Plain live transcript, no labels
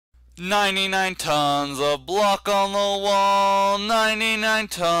99 tons of block on the wall, 99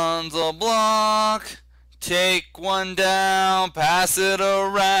 tons of block. Take one down, pass it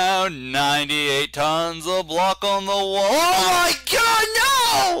around, 98 tons of block on the wall. Oh my god,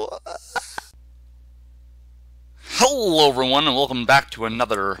 no! Hello everyone and welcome back to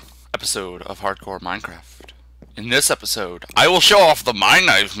another episode of Hardcore Minecraft. In this episode, I will show off the mine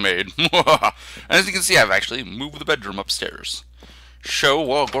I've made. And as you can see, I've actually moved the bedroom upstairs.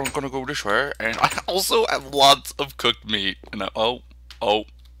 Well, I'm gonna go this way, and I also have lots of cooked meat. And no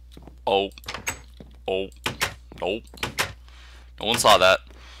one saw that.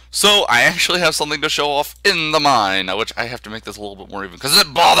 So I actually have something to show off in the mine, which I have to make this a little bit more even because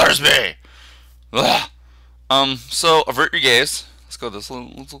it bothers me. Ugh. So avert your gaze. Let's go this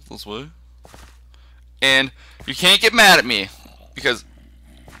way. Let's look this way. And you can't get mad at me because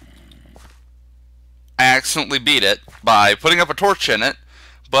I accidentally beat it by putting up a torch in it,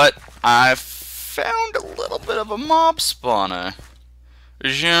 but I found a little bit of a mob spawner. A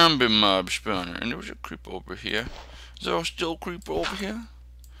zombie mob spawner. And there was a creeper over here. Is there still a creeper over here?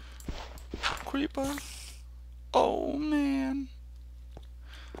 Creeper? Oh man.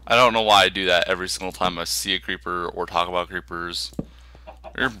 I don't know why I do that every single time I see a creeper or talk about creepers.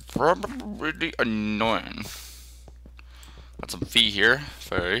 They're probably really annoying. Got some fee here.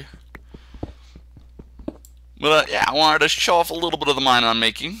 Fairy. But yeah, I wanted to show off a little bit of the mine I'm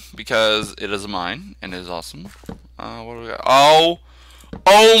making because it is a mine and it is awesome. What do we got? Oh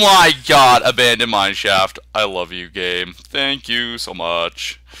my god, abandoned mineshaft. I love you, game. Thank you so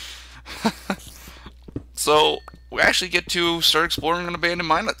much. So we actually get to start exploring an abandoned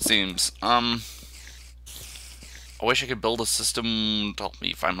mine, it seems. I wish I could build a system to help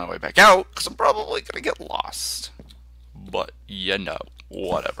me find my way back out because I'm probably gonna get lost. But you know,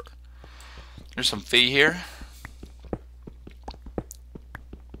 whatever. There's some fee here.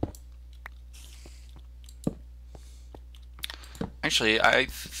 Actually, I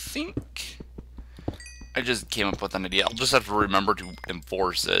think I just came up with an idea. I'll just have to remember to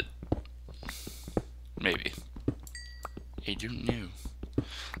enforce it. Maybe. I don't know.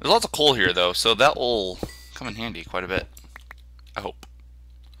 There's lots of coal here, though, so that will come in handy quite a bit. I hope.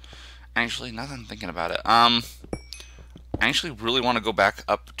 Actually, now that I'm thinking about it, I actually really want to go back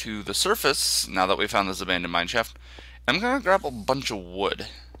up to the surface now that we found this abandoned mineshaft. I'm going to grab a bunch of wood.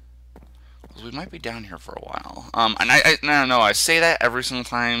 We might be down here for a while. And I don't know, I say that every single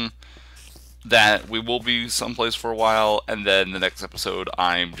time that we will be someplace for a while, and then the next episode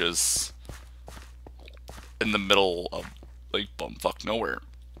I'm just in the middle of, like, bumfuck nowhere.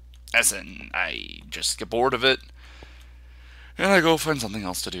 As in, I just get bored of it, and I go find something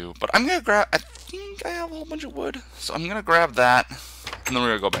else to do. But I'm gonna grab, I think I have a whole bunch of wood, so I'm gonna grab that, and then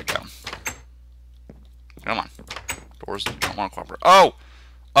we're gonna go back down. Come on. Doors don't want to cooperate.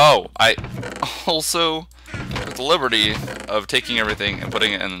 Oh, I also took the liberty of taking everything and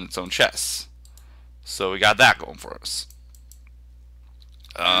putting it in its own chest. So we got that going for us.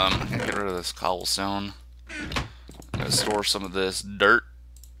 I'm gonna get rid of this cobblestone. I'm gonna store some of this dirt.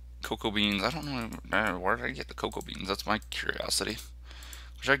 Cocoa beans. I don't know where did I get the cocoa beans? That's my curiosity.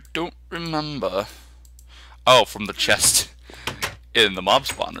 Which I don't remember. Oh, from the chest in the mob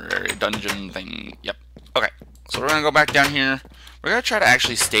spawner area. Dungeon thing. Yep. Okay. So we're gonna go back down here. We're going to try to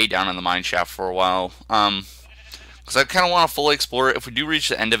actually stay down in the mineshaft for a while, because I kind of want to fully explore it. If we do reach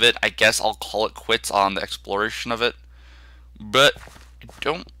the end of it, I guess I'll call it quits on the exploration of it, but I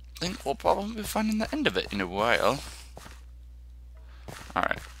don't think we'll probably be finding the end of it in a while.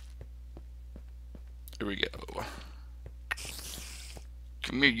 Alright. Here we go.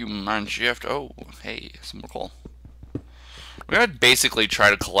 Come here, you mineshaft. Oh, hey, some more coal. We're going to basically try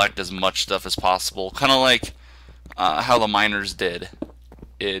to collect as much stuff as possible, kind of like how the miners did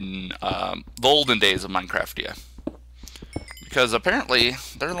in the olden days of Minecraft, because apparently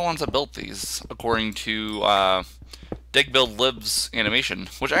they're the ones that built these, according to Dig Build Live's animation,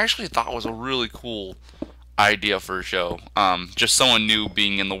 which I actually thought was a really cool idea for a show. Just someone new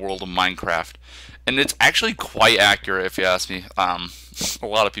being in the world of Minecraft, and it's actually quite accurate if you ask me. A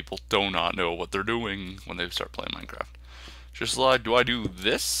lot of people do not know what they're doing when they start playing Minecraft. Just like, do I do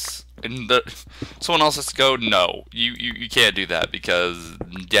this? And someone else has to go, no, you can't do that because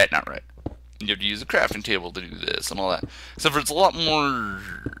that's not right. You have to use a crafting table to do this and all that. Except for it's a lot more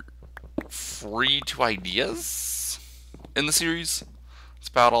free to ideas in the series. That's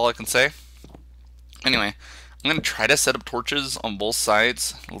about all I can say. Anyway, I'm going to try to set up torches on both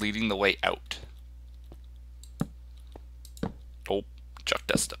sides, leading the way out. Oh, Chuck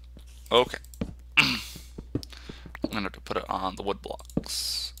Desta. Okay. I'm going to have to put it on the wood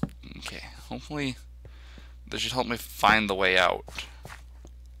blocks. Okay, hopefully this should help me find the way out.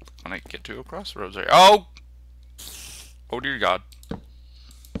 when I get to a crossroads area. Oh! Oh dear God.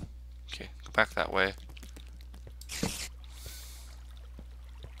 Okay, go back that way.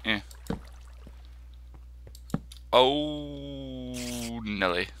 Eh. Oh,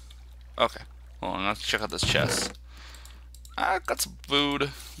 Nelly. Okay. Well, let's check out this chest. I got some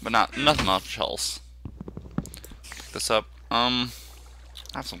food, but nothing much else. Pick this up. I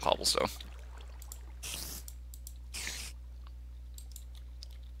have some cobblestone.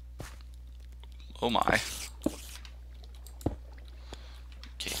 Oh my.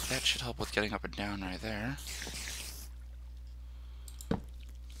 Okay, that should help with getting up and down right there.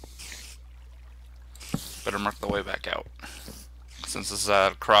 Better mark the way back out, since this is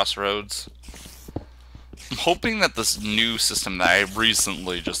at crossroads. I'm hoping that this new system that I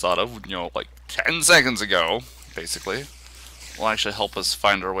recently just thought of, you know, like 10 seconds ago, basically, will actually help us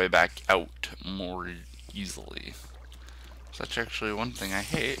find our way back out more easily. So that's actually one thing I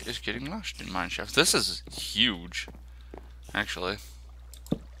hate, is getting lost in mineshaft. This is huge, actually.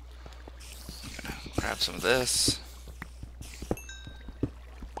 I'm gonna grab some of this.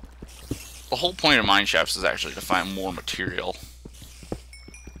 The whole point of mineshafts is actually to find more material.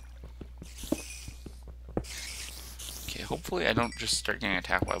 Okay, hopefully I don't just start getting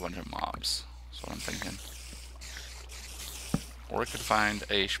attacked by a bunch of mobs. That's what I'm thinking. Or I could find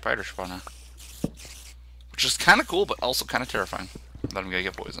a spider spawner. Which is kind of cool, but also kind of terrifying. That I'm gonna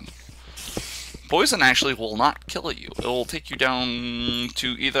get poisoned. Poison actually will not kill you. It will take you down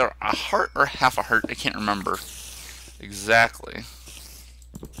to either a heart or half a heart. I can't remember exactly.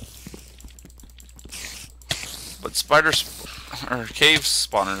 But cave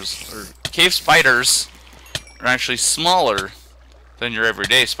spawners, or cave spiders, are actually smaller than your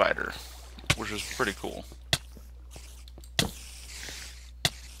everyday spider, which is pretty cool.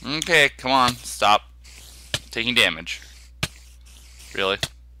 Okay, come on, stop taking damage. Really?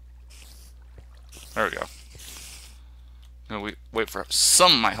 There we go. I'm gonna wait for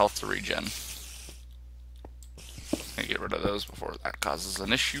some of my health to regen. Gonna get rid of those before that causes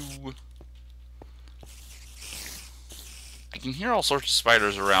an issue. I can hear all sorts of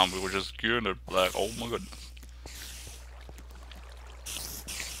spiders around me, which is kind of like, oh my goodness.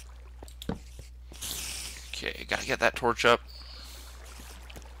 Okay, gotta get that torch up.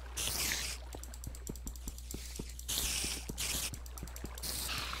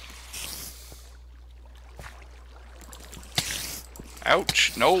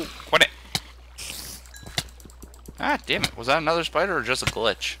 Ouch! No! Quit it! Ah, damn it. Was that another spider or just a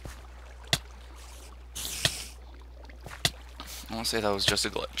glitch? I want to say that was just a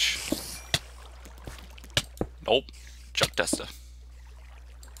glitch. Nope. Chuck Testa.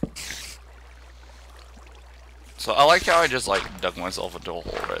 So I like how I just like dug myself into a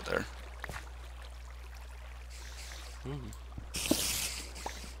hole right there. Ooh.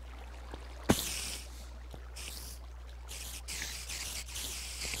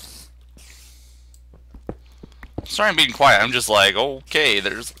 Sorry I'm being quiet. I'm just like, okay,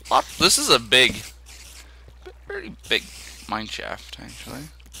 there's a lot. This is a very big mineshaft, actually.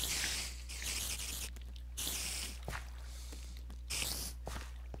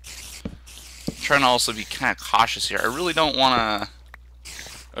 I'm trying to also be kind of cautious here. I really don't want to...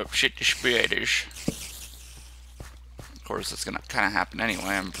 Oh, shit, the spiders. Of course, it's going to kind of happen anyway,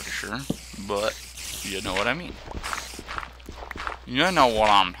 I'm pretty sure. But, you know what I mean. You know what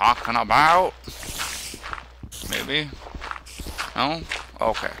I'm talking about. Maybe? No?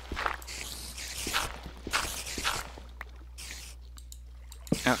 Okay.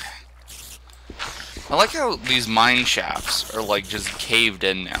 Okay. I like how these mine shafts are like just caved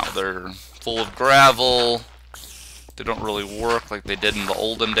in now. They're full of gravel. They don't really work like they did in the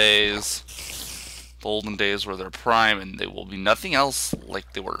olden days. The olden days were their prime, and they will be nothing else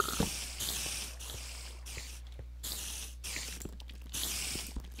like they were.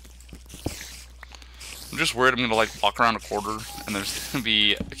 I'm just worried I'm gonna like walk around a corner and there's gonna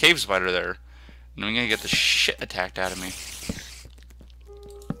be a cave spider there, and I'm gonna get the shit attacked out of me.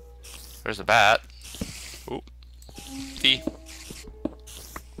 There's a bat. Oop.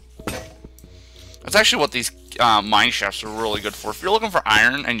 That's actually what these mine shafts are really good for. If you're looking for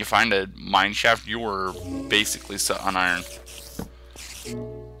iron and you find a mine shaft, you are basically set on iron.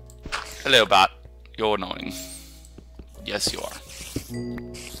 Hello, bat. You're annoying. Yes, you are.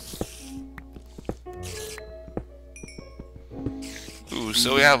 Ooh,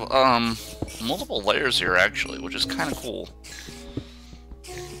 so we have multiple layers here actually, which is kind of cool.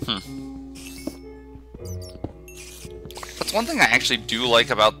 That's one thing I actually do like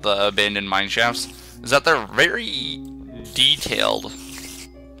about the abandoned mine shafts, is that they're very detailed,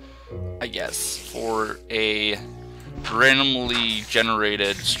 I guess, for a randomly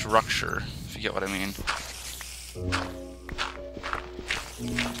generated structure, if you get what I mean.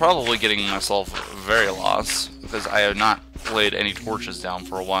 Probably getting myself very lost, because I have not laid any torches down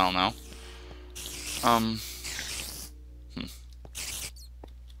for a while now.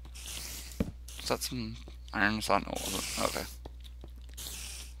 Is that some iron saw? No, it wasn't. Okay.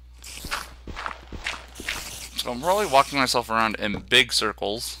 So I'm probably walking myself around in big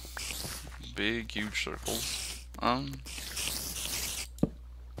circles. Big, huge circles.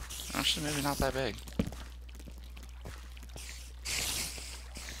 Actually, maybe not that big.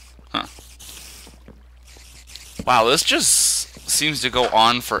 Huh. Wow, this just seems to go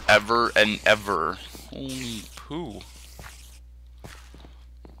on forever and ever. Holy poo.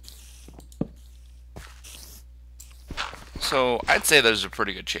 So, I'd say there's a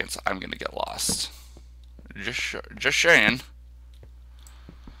pretty good chance I'm gonna get lost. Just saying.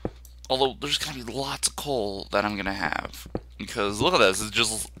 Although, there's gonna be lots of coal that I'm gonna have. Because, look at this, it's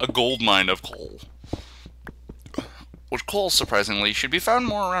just a gold mine of coal. Which coal, surprisingly, should be found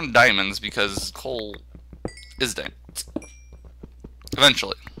more around diamonds, because coal is diamonds.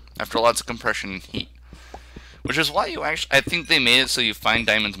 Eventually. After lots of compression and heat. Which is why you actually, I think they made it so you find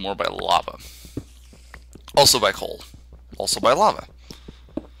diamonds more by lava. Also by coal. Also by lava.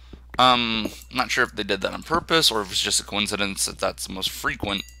 Not sure if they did that on purpose or if it's just a coincidence that that's the most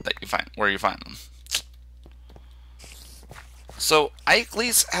frequent that you find where you find them. So I at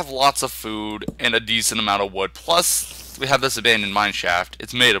least have lots of food and a decent amount of wood. Plus we have this abandoned mine shaft.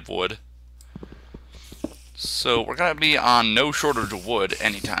 It's made of wood. So we're gonna be on no shortage of wood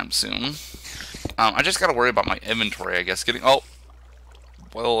anytime soon. I just gotta worry about my inventory, I guess. Oh,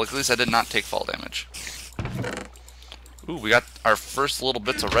 well, at least I did not take fall damage. Ooh, we got our first little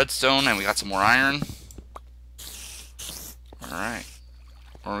bits of redstone, and we got some more iron. Alright.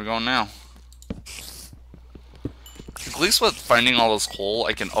 Where are we going now? At least with finding all this coal,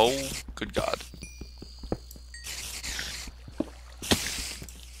 I can... Oh, good God.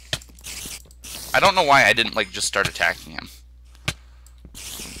 I don't know why I didn't, like, just start attacking him.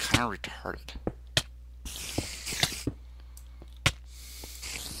 I'm kind of retarded.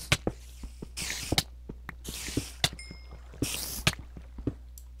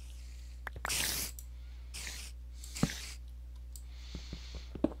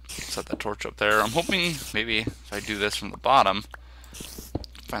 Set that torch up there. I'm hoping maybe if I do this from the bottom,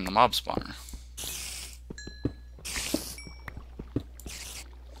 find the mob spawner.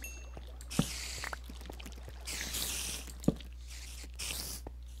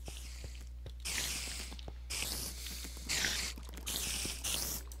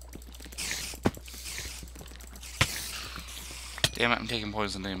 Damn it, I'm taking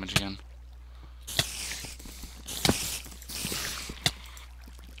poison damage again.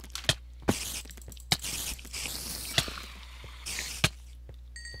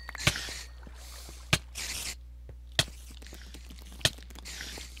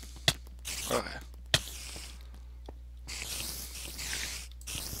 Okay.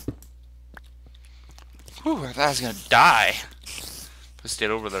 Whew, I thought I was gonna die if I stayed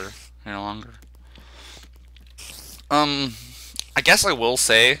over there any longer. I guess I will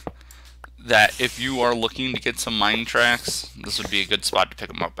say that if you are looking to get some mine tracks, this would be a good spot to pick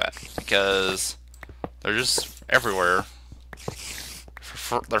them up at, because they're just everywhere.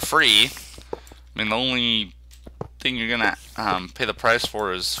 They're free. I mean, the only thing you're gonna pay the price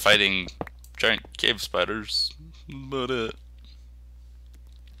for is fighting giant cave spiders. But I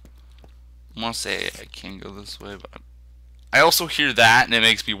want to say I can't go this way, but I also hear that and it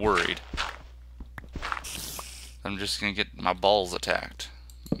makes me worried. I'm just gonna get my balls attacked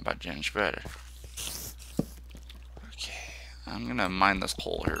by giant spider. Okay, I'm gonna mine this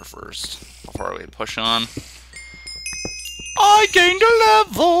coal here first before we push on. I gained a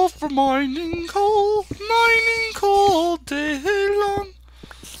level for mining coal all day long.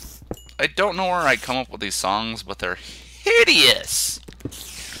 I don't know where I come up with these songs, but they're hideous.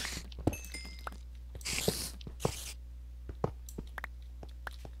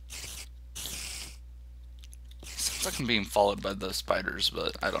 Sounds like I'm being followed by the spiders,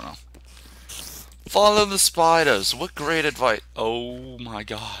 but I don't know. Follow the spiders. What great advice. Oh my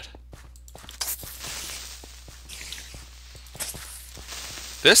God.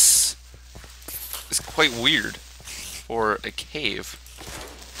 This is quite weird for a cave.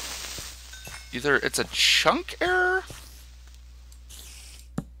 Either it's a chunk error,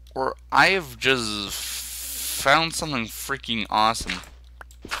 or I have just found something freaking awesome.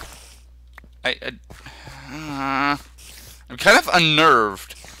 I'm kind of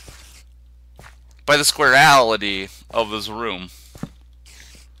unnerved by the squarality of this room.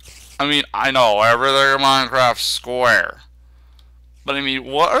 I mean, I know everything in Minecraft's square. But I mean,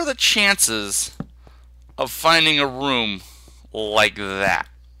 what are the chances of finding a room like that?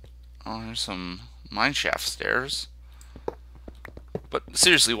 Oh, there's some mineshaft stairs. But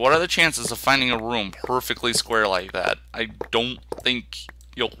seriously, what are the chances of finding a room perfectly square like that? I don't think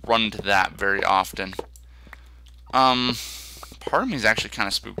you'll run into that very often. Part of me is actually kind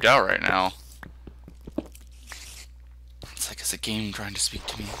of spooked out right now. It's like it's a game trying to speak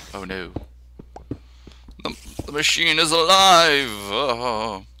to me. Oh no. The machine is alive!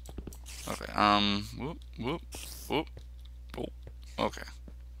 Oh. Okay, whoop, whoop, whoop, whoop. Okay.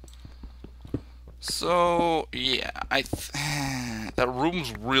 So, yeah, that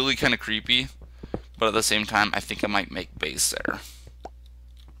room's really kind of creepy, but at the same time, I think I might make base there.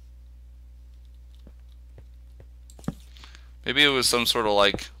 Maybe it was some sort of,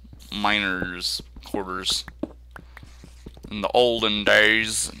 like, miners' quarters. In the olden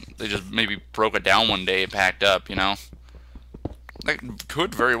days, they just maybe broke it down one day and packed up, you know? That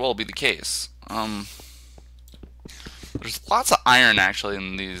could very well be the case. There's lots of iron, actually,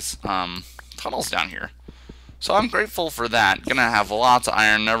 in these, tunnels down here. So I'm grateful for that. Gonna have lots of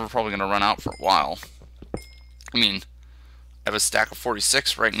iron, never probably gonna run out for a while. I mean, I have a stack of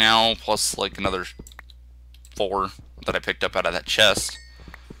 46 right now, plus like another 4 that I picked up out of that chest.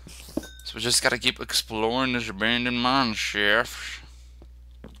 So we just gotta keep exploring this abandoned mine shaft.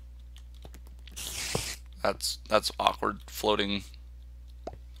 That's awkward, floating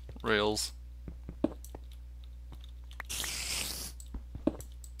rails.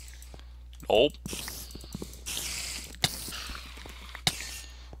 Nope.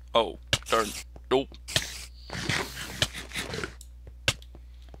 Oh, darn. Nope.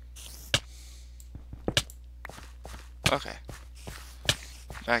 Okay.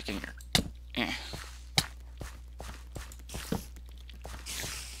 Back in here. Eh.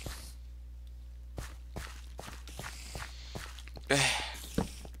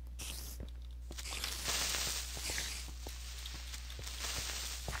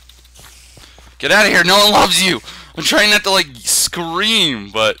 Get out of here, no one loves you! I'm trying not to, like,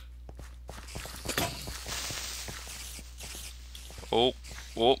 scream, but... Oh,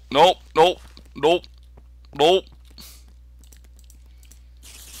 oh, nope, nope, nope, nope.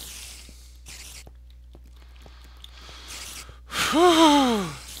 Whew.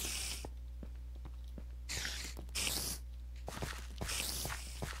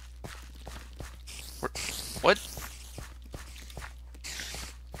 What?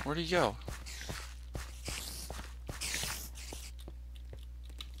 Where'd he go?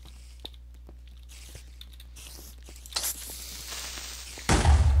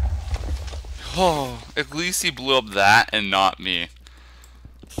 Oh, at least he blew up that and not me.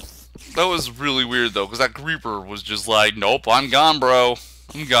 That was really weird though, because that creeper was just like, nope, I'm gone, bro.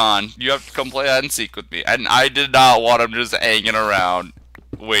 I'm gone. You have to come play hide and seek with me. And I did not want him just hanging around,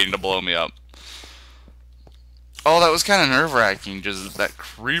 waiting to blow me up. Oh, that was kind of nerve-wracking, just that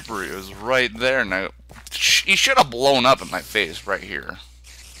creeper, it was right there. Now, he should have blown up in my face right here,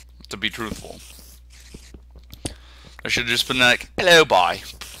 to be truthful. I should have just been like, hello, bye.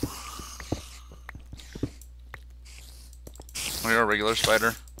 Oh, you're a regular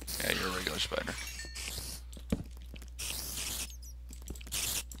spider? Yeah, you're a regular spider.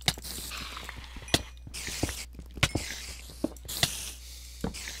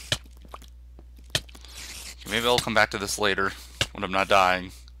 Maybe I'll come back to this later, when I'm not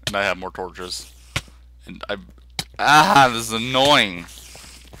dying, and I have more torches. And this is annoying.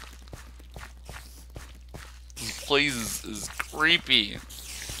 This place is creepy.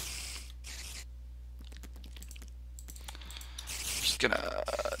 Just gonna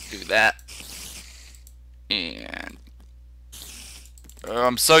do that. And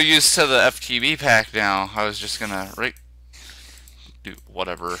I'm so used to the FTB pack now. I was just gonna do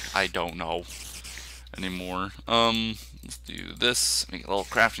whatever. I don't know anymore. Let's do this. Make a little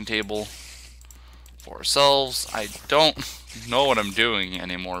crafting table for ourselves. I don't know what I'm doing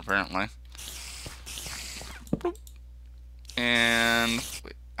anymore, apparently. Boop. And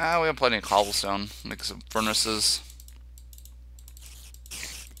we have plenty of cobblestone. Make some furnaces.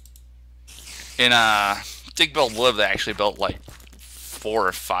 In Dig Build Live, they actually built like 4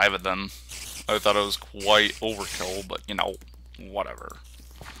 or 5 of them. I thought it was quite overkill, but you know, whatever.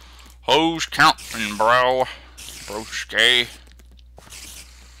 Who's counting, bro? Broski.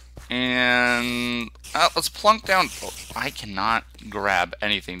 And let's plunk down. Oh, I cannot grab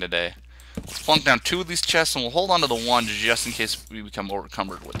anything today. Let's plunk down 2 of these chests, and we'll hold on to the 1 just in case we become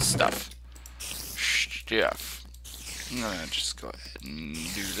overcumbered with stuff. I'm gonna just go ahead and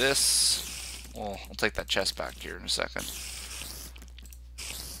do this. Well, I'll take that chest back here in a second.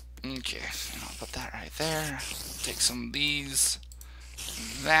 Okay, I'll put that right there. Take some of these.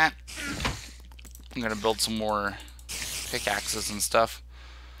 That. I'm gonna build some more pickaxes and stuff.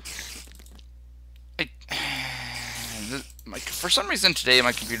 For some reason today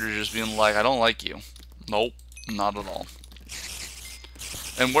my computer is just being like, I don't like you. Nope, not at all.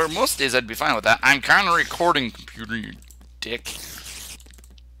 And where most days I'd be fine with that, I'm kind of recording, computer, you dick.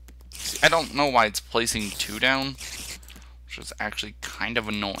 See, I don't know why it's placing 2 down, which is actually kind of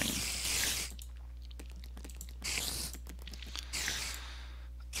annoying.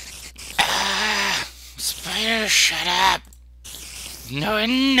 Spider, shut up! No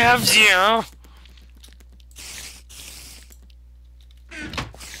one loves you!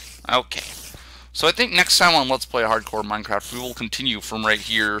 Okay. So I think next time on Let's Play Hardcore Minecraft, we will continue from right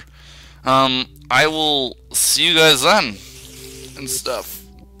here. I will see you guys then. And stuff.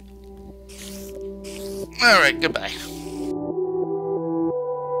 Alright, goodbye.